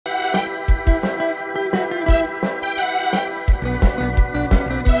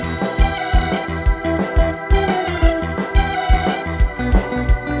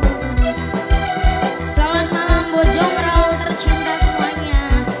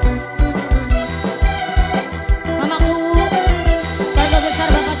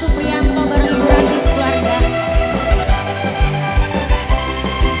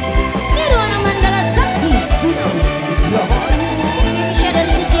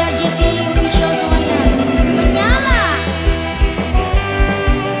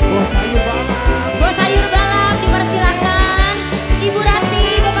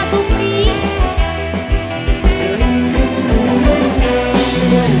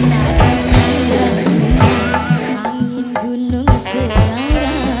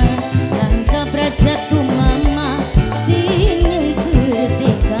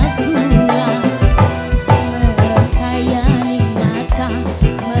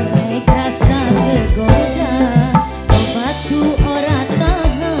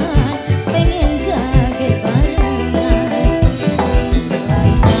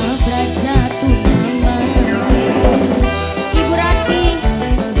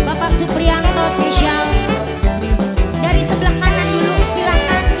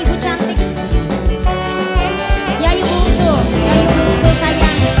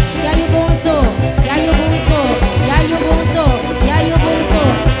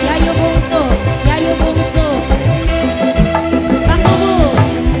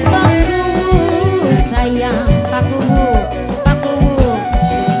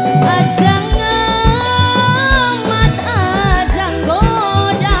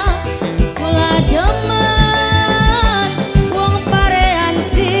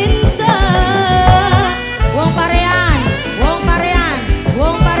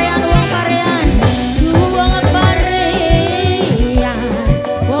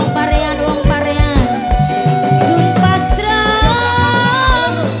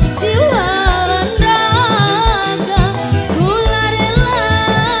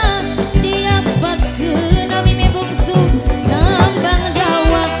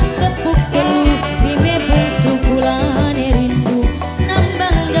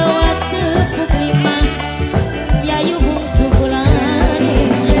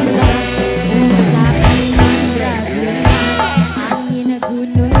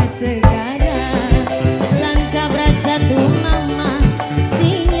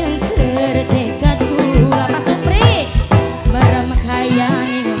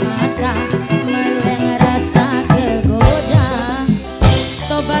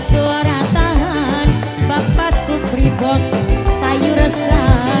batu ora tahan, Bapak Supri bos sayur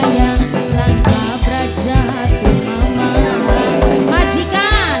sayang, langka Brajatumama.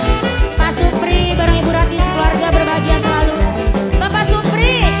 Majikan Pak Supri bareng Ibu.Ratih sekeluarga berbahagia selalu. Bapak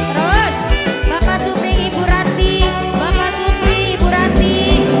Supri, terus Bapak Supri Ibu.Ratih, Bapak Supri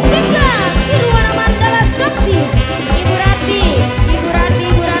Ibu.Ratih, sigap NIRWANA MANDALA SAKTI. Ibu.Ratih, Ibu.Ratih,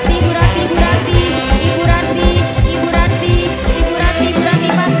 Ibu.Ratih, Ibu.Ratih, Ibu.Ratih, Ibu.Ratih, Ibu.Ratih, Ibu.Ratih,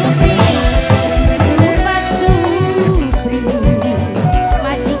 Ibu.Ratih, Pak Supri, Pak Supri,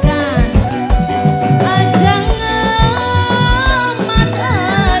 majikan. Ajang amat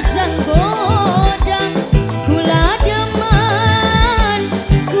ajang godang, kula demen,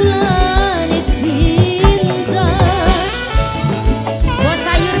 kula ni cinta. Bos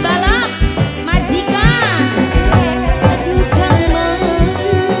sayur balap, majikan. Aduh kang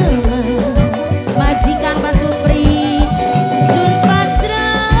mama, majikan Pak Supri. Sun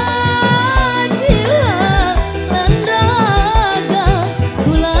pasrah jiwa landaga,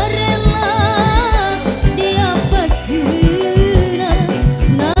 kula rela dia paguna.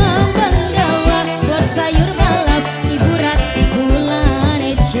 Nambang gawak bos sayur balap, Ibu.Ratih kula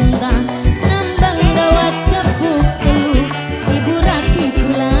ni cinta. Nambang gawak tepuk teluk, Ibu.Ratih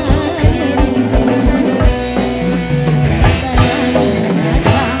kula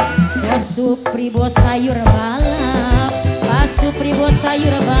Bos Supri bos sayur balap, Pak Supri bos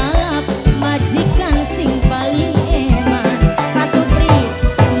sayur balap, majikan sing paling eman. Pak Supri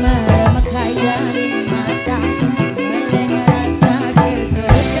memekaya mata, meleng rasa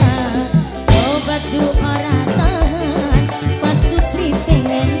gergoda, obat tu ora tahan, Pak Supri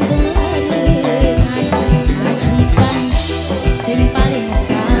pengen barengan, majikan sing paling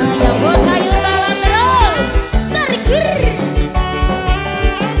sayang. Bos sayur balap terus tarik ger.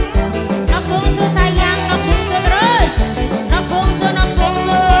 Nok bungsu sayang, nok bungsu terus. Nok bungsu, nok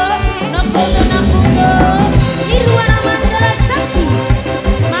bungsu, nok bungsu, nok bungsu. NIRWANA MANDALA SAKTI.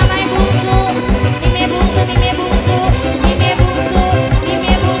 Mama bungsu, mime bungsu, mime bungsu, mime bungsu,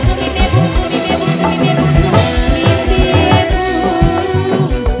 mime bungsu, mime bungsu, mime bungsu, mime bungsu, mime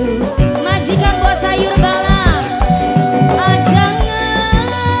bungsu. Majikan bos sayur balap. Ajang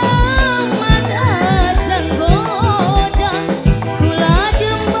amat ajang godang, kula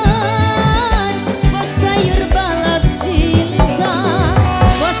demen, bos sayur balap cinta.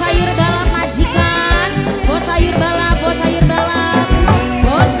 Bos sayur balap majikan, bos sayur balap, bos sayur balap,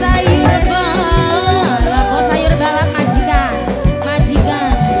 bos sayur balap, bos sayur balap majikan,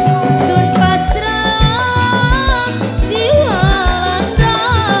 majikan. Sun pasrah jiwa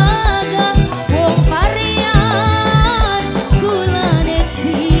landaga, wong parean kula ne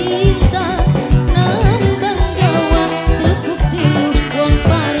cinta. Nambang gawak tepuk tilu, wong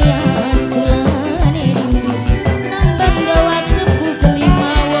parean kula ne rindu. Nambang gawak tepuk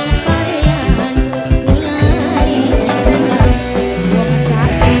lima, wong parean kula ne cinta. Wong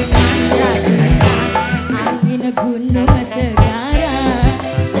sakit mandraguna, angin gunung segara,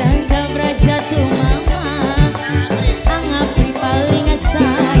 langka Brajatumama, angapri paling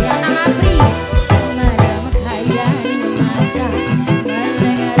sayang. Angapri memekaya mata,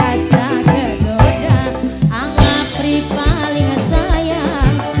 meleng rasa gergoda, angapri paling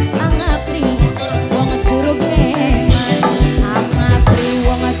sayang. Angapri wong curug eman, angapri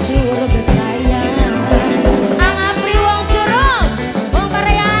wong curug sayang. Angapri wong curug, wong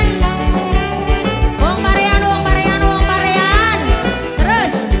parean, wong parean, wong parean, wong parean.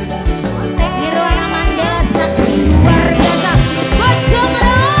 Terus NIRWANA MANDALA SAKTI luar biasa.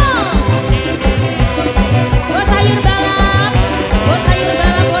 Bojongro, bos sayur balap, bos sayur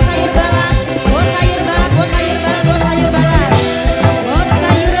balap, bos sayur balap, bos sayur balap, bos sayur balap, bos sayur balap, bos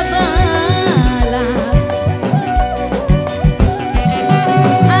sayur balap.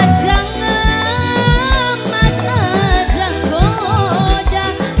 Ajang amat ajang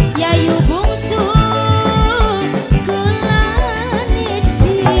godang, yayu bungsu kula ni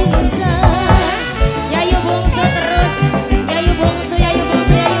cinta. Yayu bungsu terus, yayu bungsu, yayu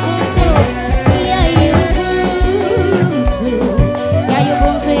bungsu, yayu bungsu, yayu bungsu, yayu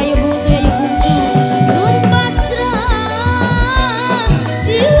bungsu, yayu bungsu, yayu bungsu. Sun pasrah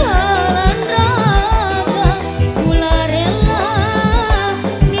jiwa landaga, kula rela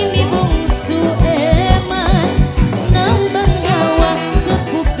mimi bungsu eman. Nambang gawak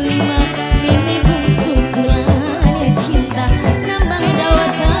kepuk lima, mimi bungsu kula ni cinta. Nambang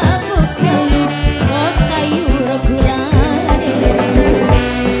gawak kepuk telu, bos sayur kula ni rindu.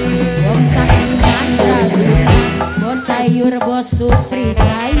 Wong sakit mandraguna, bos sayur bos Supri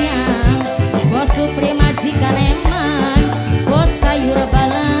sayang, bos Supri majikan eman, bos sayur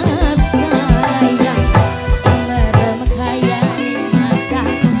balap sayang. Meremekaya mata,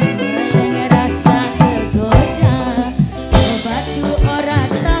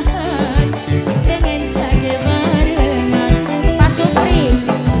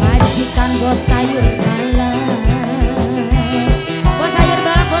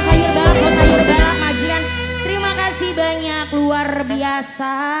 kasih banyak, luar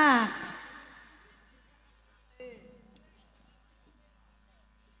biasa.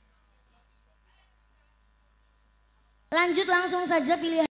 Lanjut langsung saja pilihan.